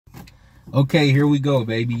Okay, here we go,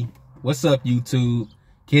 baby. What's up, YouTube?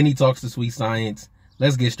 Kenny Talks to Sweet Science.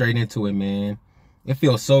 Let's get straight into it, man. It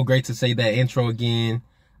feels so great to say that intro again.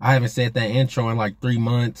 I haven't said that intro in like 3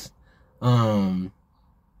 months.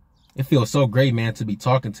 It feels so great, man, to be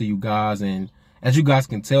talking to you guys. And as you guys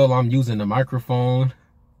can tell, I'm using the microphone.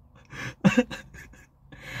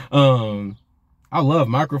 I love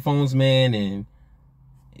microphones, man, and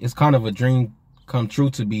it's kind of a dream come true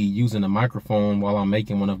to be using a microphone while I'm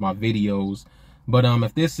making one of my videos. But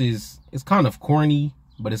if this is, it's kind of corny,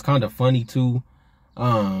 but it's kind of funny too.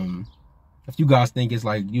 If you guys think it's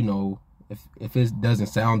like, you know, if it doesn't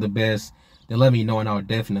sound the best, then let me know and I'll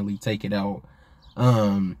definitely take it out.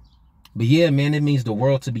 But yeah, man, it means the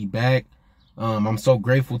world to be back. I'm so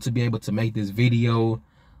grateful to be able to make this video.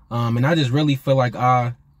 And I just really feel like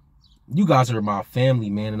you guys are my family,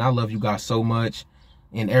 man, and I love you guys so much.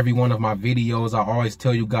 In every one of my videos, I always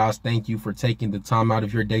tell you guys thank you for taking the time out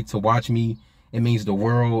of your day to watch me. It means the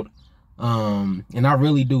world. And I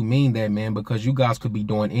really do mean that, man, because you guys could be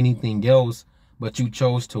doing anything else, but you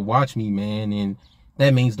chose to watch me, man. And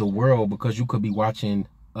that means the world, because you could be watching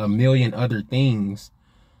a million other things.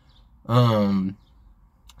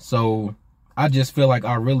 So I just feel like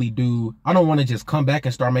I really do. I don't want to just come back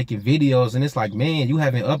and start making videos and it's like, man, you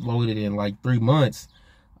haven't uploaded in like 3 months.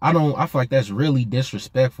 I feel like that's really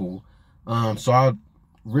disrespectful. So I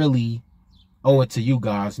really owe it to you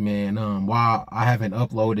guys, man. Why I haven't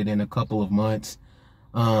uploaded in a couple of months.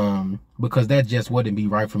 Because that just wouldn't be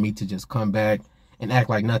right for me to just come back and act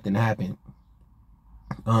like nothing happened.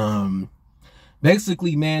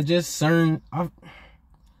 Basically, man, just like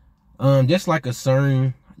a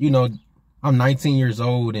CERN, you know, I'm 19 years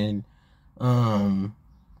old and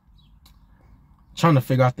trying to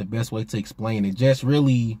figure out the best way to explain it. Just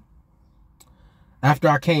really, after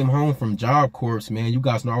I came home from Job Corps, man, you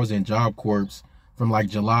guys know I was in Job Corps from like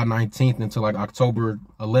July 19th until like October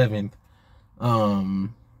 11th.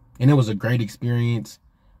 And it was a great experience.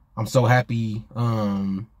 I'm so happy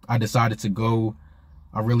I decided to go.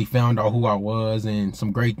 I really found out who I was and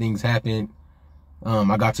some great things happened.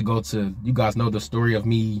 I got to go to, you guys know the story of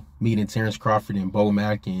me meeting Terrence Crawford and Bo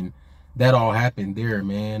Mack, and that all happened there,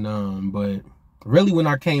 man. But really when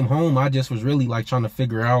I came home, I just was really like trying to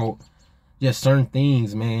figure out just certain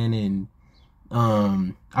things, man. And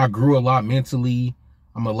I grew a lot mentally.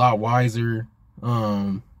 I'm a lot wiser.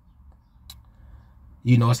 You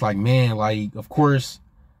know, it's like, man, like, of course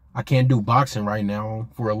I can't do boxing right now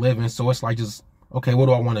for a living. So it's like, just, okay, what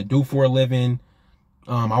do I want to do for a living?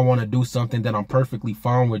 I want to do something that I'm perfectly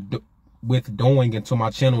fine with doing until my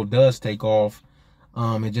channel does take off.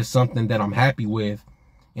 And just something that I'm happy with.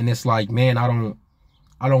 And it's like, man, I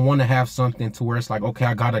don't want to have something to where it's like, okay,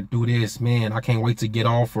 I gotta do this, man, I can't wait to get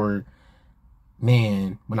off. Or,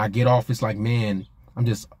 man, when I get off, it's like, man, I'm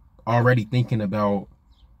just already thinking about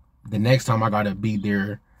the next time I gotta be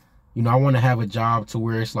there. You know, I want to have a job to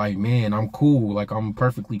where it's like, man, I'm cool, like I'm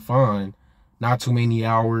perfectly fine. Not too many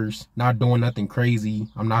hours, not doing nothing crazy.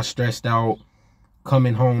 I'm not stressed out,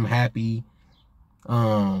 coming home happy.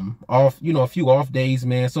 Off, you know, a few off days,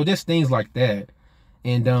 man. So just things like that.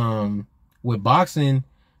 And with boxing,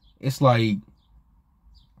 it's like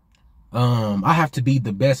I have to be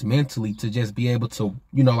the best mentally to just be able to,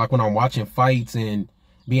 you know, like when I'm watching fights and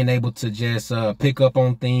being able to just pick up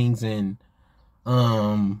on things. And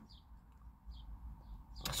so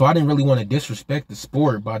I didn't really want to disrespect the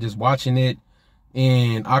sport by just watching it.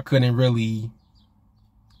 And I couldn't really,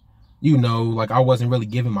 you know, like I wasn't really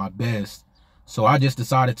giving my best. So I just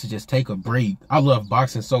decided to just take a break. I love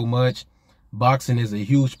boxing so much. Boxing is a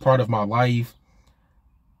huge part of my life.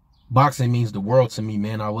 Boxing means the world to me,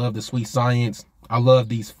 man. I love the Sweet Science. I love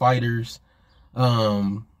these fighters.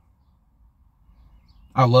 I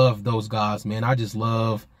love those guys, man. I just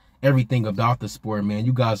love everything about the sport, man.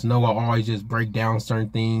 You guys know I always just break down certain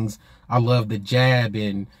things. I love the jab,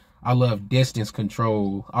 and I love distance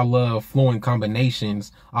control. I love fluent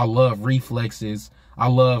combinations. I love reflexes. I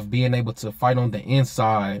love being able to fight on the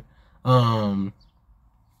inside.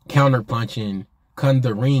 Counter punching, cutting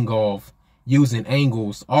the ring off, using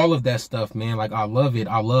angles, all of that stuff, man. Like, I love it.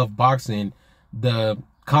 I love boxing, the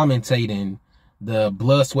commentating, the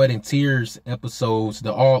blood, sweat, and tears episodes,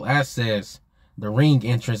 the all access, the ring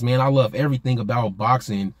entrance, man. I love everything about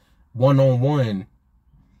boxing, one-on-one.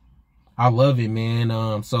 I love it,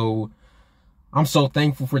 man. So I'm so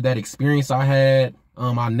thankful for that experience I had.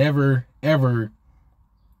 I never, ever,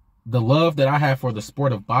 the love that I have for the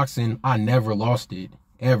sport of boxing, I never lost it,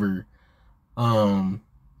 ever.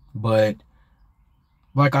 But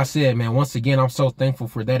like I said, man, once again, I'm so thankful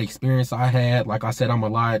for that experience I had. Like I said, I'm a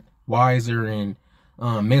lot wiser, and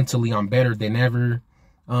mentally I'm better than ever.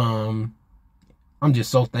 I'm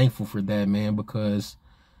just so thankful for that, man, because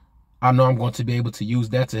I know I'm going to be able to use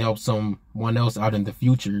that to help someone else out in the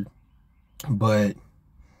future. But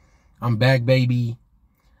I'm back, baby.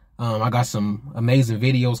 I got some amazing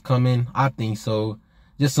videos coming. I think so.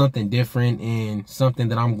 Just something different and something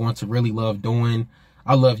that I'm going to really love doing.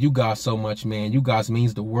 I love you guys so much, man. You guys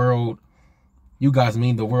means the world. You guys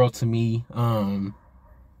mean the world to me.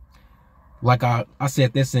 Like I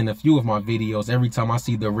said this in a few of my videos. Every time I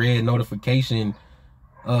see the red notification,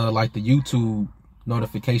 like the YouTube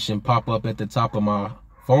notification pop up at the top of my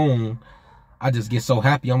phone, I just get so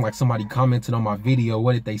happy. I'm like, somebody commented on my video.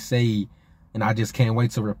 What did they say? And I just can't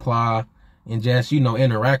wait to reply and just, you know,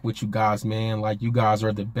 interact with you guys, man. Like, you guys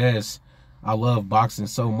are the best. I love boxing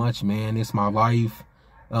so much, man. It's my life.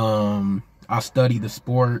 I study the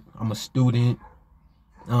sport. I'm a student.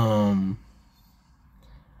 The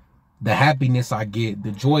happiness I get,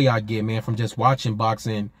 the joy I get, man, from just watching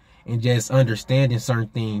boxing and just understanding certain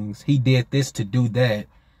things. He did this to do that.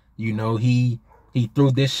 You know, he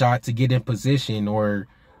threw this shot to get in position, or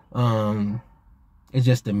it's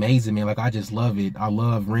just amazing, man. Like, I just love it. I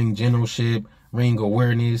love ring generalship, ring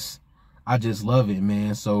awareness. I just love it,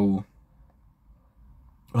 man. So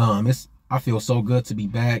I feel so good to be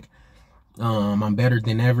back. I'm better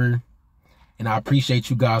than ever, and I appreciate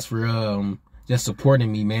you guys for just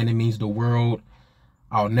supporting me, man. It means the world.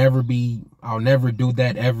 I'll never do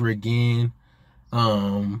that ever again.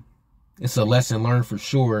 It's a lesson learned for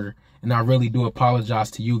sure. And I really do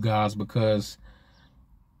apologize to you guys because,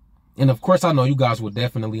 and of course I know you guys will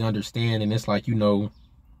definitely understand. And it's like, do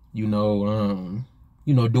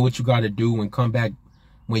what you got to do and come back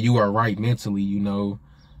when you are right mentally,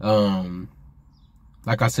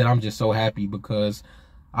 Like I said, I'm just so happy because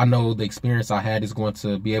I know the experience I had is going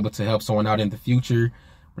to be able to help someone out in the future.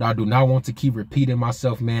 But I do not want to keep repeating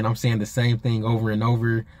myself, man. I'm saying the same thing over and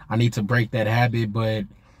over. I need to break that habit, but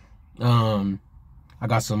I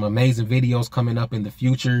got some amazing videos coming up in the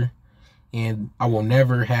future, and I will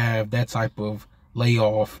never have that type of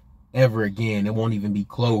layoff ever again. It won't even be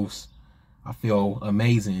close. I feel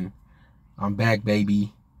amazing. I'm back,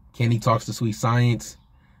 baby. Kenny Talks the Sweet Science.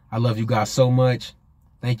 I love you guys so much.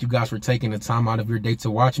 Thank you guys for taking the time out of your day to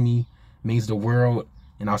watch me. It means the world.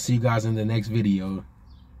 And I'll see you guys in the next video.